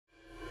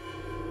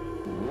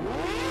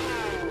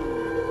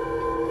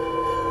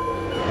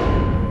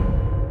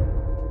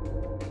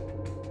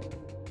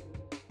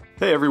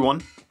Hey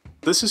everyone,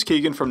 this is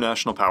Keegan from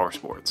National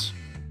Powersports.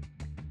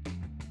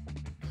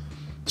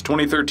 This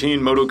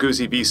 2013 MOTO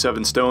GUZZI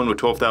V7 Stone with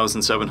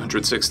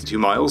 12,762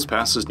 miles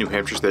passes New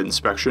Hampshire State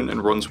inspection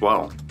and runs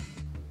well.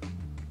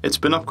 It's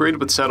been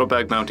upgraded with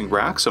saddlebag mounting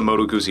racks, a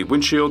MOTO GUZZI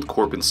windshield,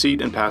 Corbin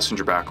seat, and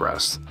passenger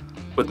backrest.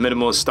 With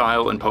minimalist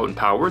style and potent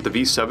power, the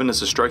V7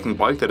 is a striking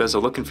bike that has a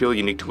look and feel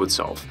unique to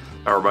itself.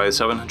 Powered by a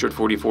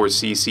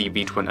 744cc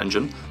V-twin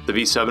engine, the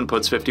V7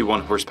 puts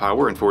 51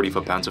 horsepower and 40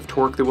 foot-pounds of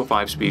torque through a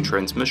 5-speed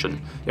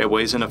transmission. It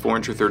weighs in at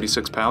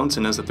 436 pounds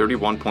and has a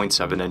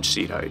 31.7-inch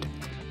seat height.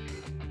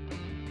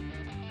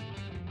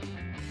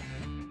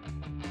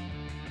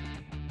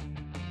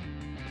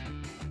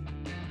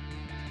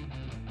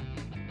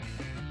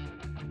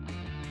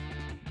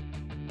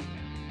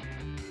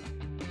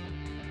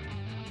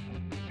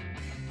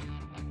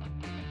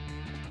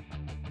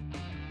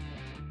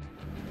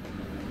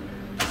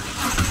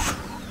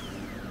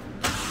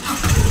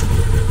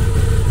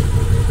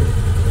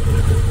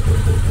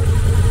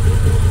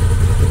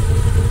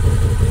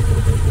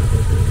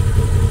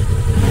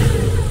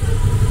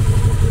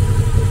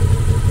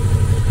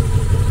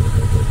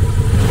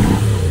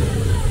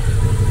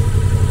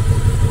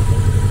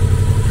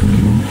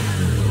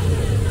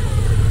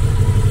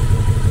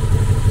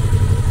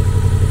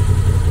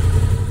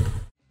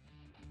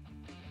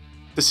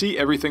 To see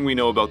everything we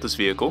know about this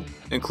vehicle,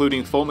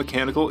 including full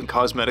mechanical and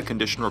cosmetic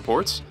condition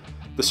reports,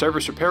 the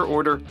service repair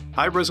order,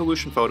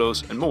 high-resolution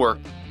photos, and more,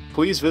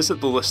 please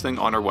visit the listing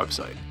on our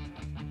website.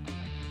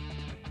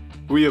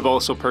 We have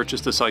also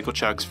purchased the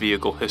CycleCheck's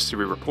Vehicle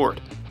History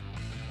Report.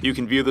 You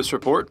can view this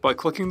report by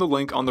clicking the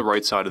link on the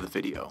right side of the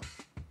video.